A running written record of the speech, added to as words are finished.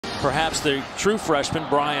perhaps the true freshman,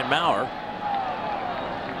 Brian Maurer.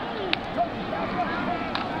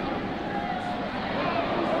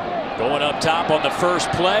 Going up top on the first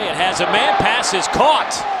play, it has a man, pass is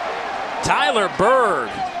caught. Tyler Bird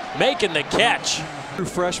making the catch. True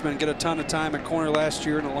freshmen get a ton of time at corner last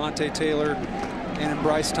year in Alontae Taylor and in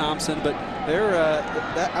Bryce Thompson, but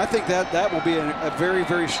I think that will be a very,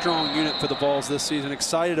 very strong unit for the Vols this season.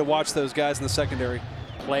 Excited to watch those guys in the secondary.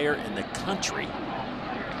 Player in the country.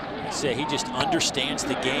 I say he just understands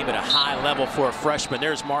the game at a high level for a freshman.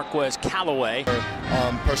 There's Marquez Callaway.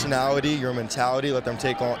 Personality, your mentality, let them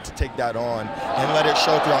take that on and let it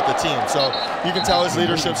show throughout the team. So you can tell his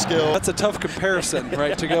leadership skill. That's a tough comparison,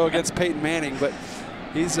 right, to go against Peyton Manning, but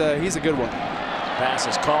he's a good one. Pass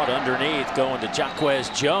is caught underneath, going to Jaquez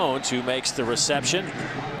Jones, who makes the reception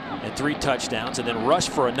and 3 touchdowns, and then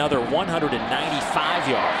rushed for another 195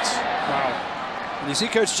 yards. Wow. And you see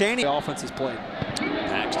Coach Chaney, the offense is played.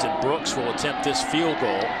 Paxton Brooks will attempt this field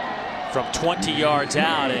goal from 20 yards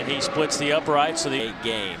out, and he splits the uprights of the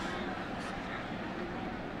game.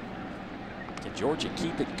 Can Georgia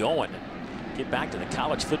keep it going? Get back to the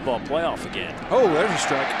college football playoff again. Oh, there's a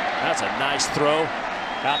strike. That's a nice throw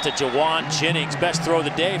out to Jawan Jennings. Best throw of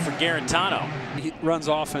the day for Garantano. He runs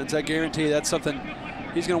offense. I guarantee that's something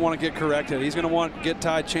he's going to want to get corrected. He's going to want to get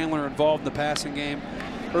Ty Chandler involved in the passing game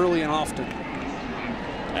early and often.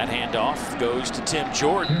 That handoff goes to Tim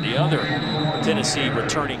Jordan, the other Tennessee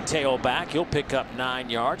returning tailback. He'll pick up 9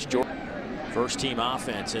 yards. First team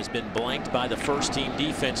offense has been blanked by the first team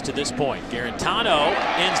defense to this point. Garantano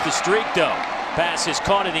ends the streak though. Pass is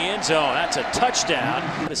caught in the end zone. That's a touchdown.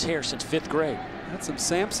 His hair since 5th grade. That's some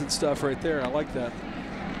Samson stuff right there. I like that.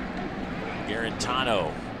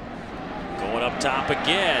 Garantano going up top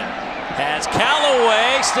again. Has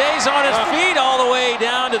Callaway, stays on his feet all the way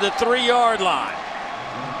down to the 3-yard line.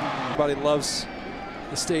 Everybody loves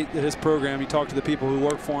the state of his program. You talk to the people who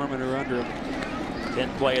work for him and are under him.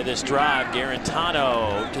 10th play of this drive,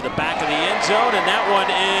 Garantano to the back of the end zone, and that one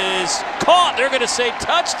is caught. They're going to say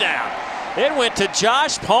touchdown. It went to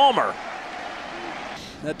Josh Palmer.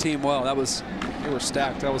 That team, well, they were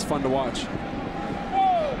stacked. That was fun to watch.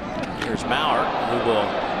 Here's Maurer, who will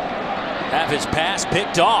have his pass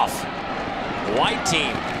picked off. The white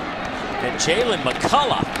team. And Jalen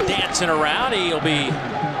McCullough dancing around. He'll be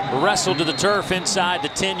wrestled to the turf inside the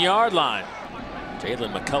 10-yard line.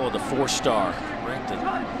 Jalen McCullough, the 4-star, ranked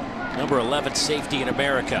the number 11 safety in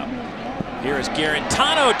America. Here is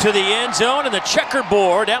Garantano to the end zone and the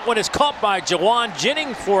checkerboard. That one is caught by Jawan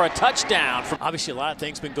Jennings for a touchdown. Obviously, a lot of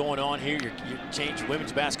things been going on here. You changed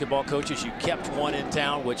women's basketball coaches. You kept one in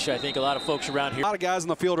town, which I think a lot of folks around here. A lot of guys on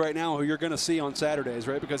the field right now who you're going to see on Saturdays,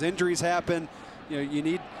 right? Because injuries happen. You know, you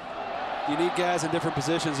need guys in different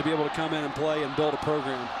positions to be able to come in and play and build a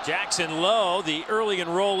program. Jackson Lowe, the early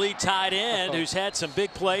enrollee tight end, who's had some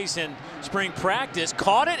big plays in spring practice,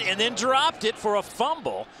 caught it and then dropped it for a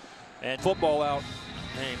fumble. And football out.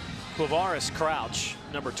 And Quavaris Crouch,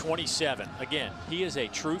 number 27. Again, he is a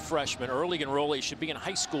true freshman, early enrollee, should be in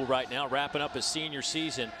high school right now, wrapping up his senior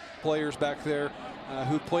season. Players back there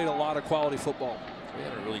who played a lot of quality football. We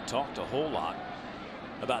haven't really talked a whole lot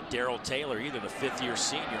about Daryl Taylor, either the 5th-year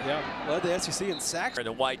senior. Yeah, led the SEC in sacks.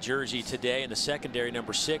 The white jersey today in the secondary,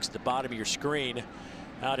 number 6, at the bottom of your screen.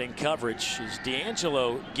 Out in coverage is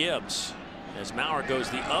D'Angelo Gibbs. As Maurer goes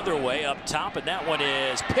the other way up top, and that one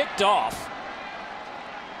is picked off.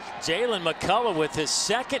 Jalen McCullough with his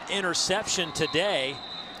 2nd interception today.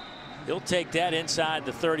 He'll take that inside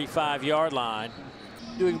the 35-yard line.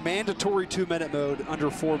 Doing mandatory 2-minute mode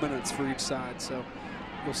under 4 minutes for each side. So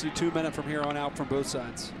you'll see 2-minute from here on out from both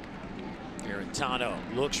sides. Garantano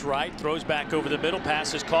looks right, throws back over the middle.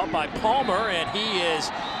 Pass is caught by Palmer, and he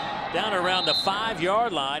is down around the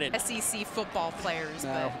 5-yard line. And SEC football players.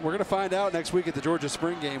 Now, we're going to find out next week at the Georgia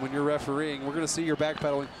Spring Game when you're refereeing. We're going to see your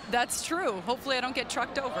backpedaling. That's true. Hopefully I don't get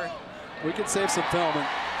trucked over. We can save some film. And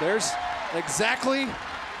there's exactly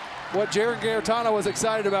what Jared Garantano was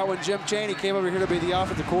excited about when Jim Chaney came over here to be the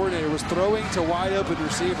offensive coordinator, was throwing to wide open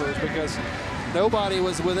receivers because nobody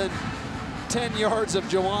was within 10 yards of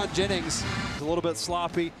Jawan Jennings. A little bit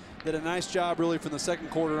sloppy. Did a nice job really from the 2nd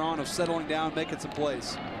quarter on of settling down, making some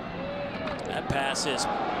plays. That pass is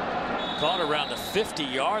caught around the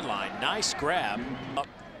 50-yard line. Nice grab up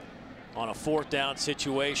on a 4th down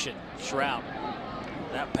situation. Shrout.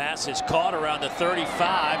 That pass is caught around the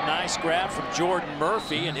 35. Nice grab from Jordan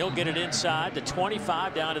Murphy, and he'll get it inside the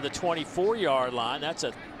 25 down to the 24-yard line. That's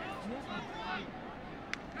a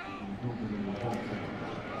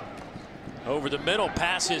over the middle.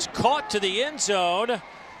 Pass is caught to the end zone.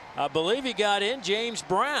 I believe he got in, James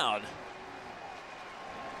Brown.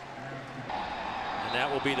 And that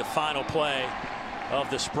will be the final play of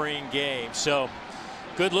the spring game. So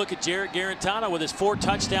good look at Jarrett Guarantano with his 4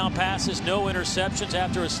 touchdown passes, no interceptions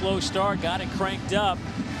after a slow start, got it cranked up.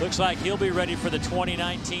 Looks like he'll be ready for the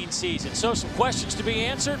 2019 season. So some questions to be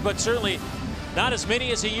answered, but certainly not as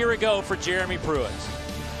many as a year ago for Jeremy Pruitt.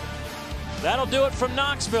 That'll do it from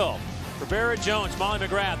Knoxville. For Barrett Jones, Molly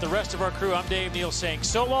McGrath, the rest of our crew, I'm Dave Neal saying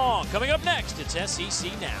so long. Coming up next, it's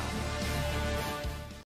SEC Now.